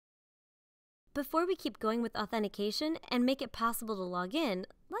Before we keep going with authentication and make it possible to log in,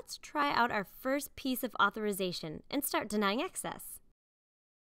 let's try out our first piece of authorization and start denying access.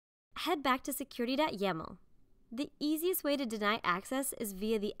 Head back to security.yaml. The easiest way to deny access is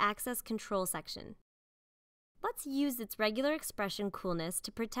via the access control section. Let's use its regular expression coolness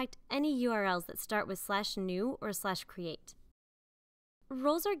to protect any URLs that start with /new or /create.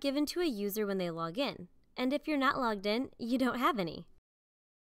 Roles are given to a user when they log in, and if you're not logged in, you don't have any.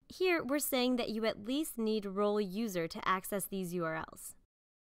 Here, we're saying that you at least need role user to access these URLs.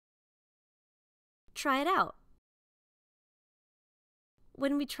 Try it out.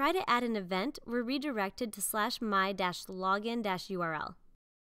 When we try to add an event, we're redirected to /my-login-URL.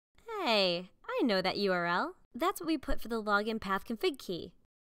 Hey, I know that URL. That's what we put for the login path config key.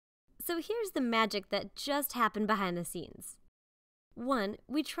 So here's the magic that just happened behind the scenes. 1.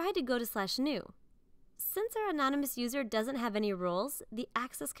 We tried to go to /new. Since our anonymous user doesn't have any roles, the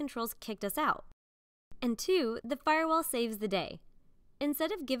access controls kicked us out. And 2, the firewall saves the day.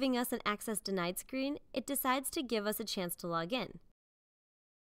 Instead of giving us an access denied screen, it decides to give us a chance to log in.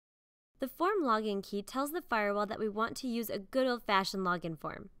 The form login key tells the firewall that we want to use a good old-fashioned login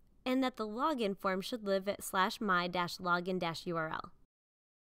form, and that the login form should live at /my-login-URL.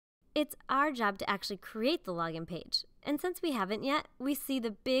 It's our job to actually create the login page, and since we haven't yet, we see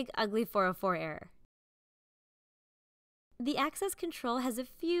the big ugly 404 error. The access control has a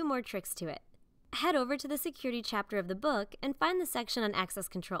few more tricks to it. Head over to the security chapter of the book and find the section on access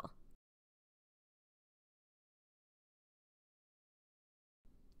control.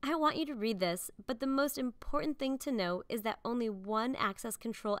 I want you to read this, but the most important thing to know is that only one access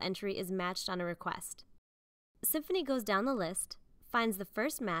control entry is matched on a request. Symfony goes down the list, finds the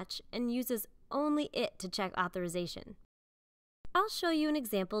first match, and uses only it to check authorization. I'll show you an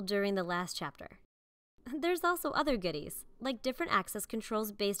example during the last chapter. There's also other goodies, like different access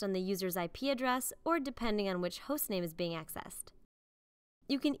controls based on the user's IP address or depending on which hostname is being accessed.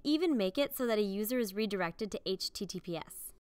 You can even make it so that a user is redirected to HTTPS.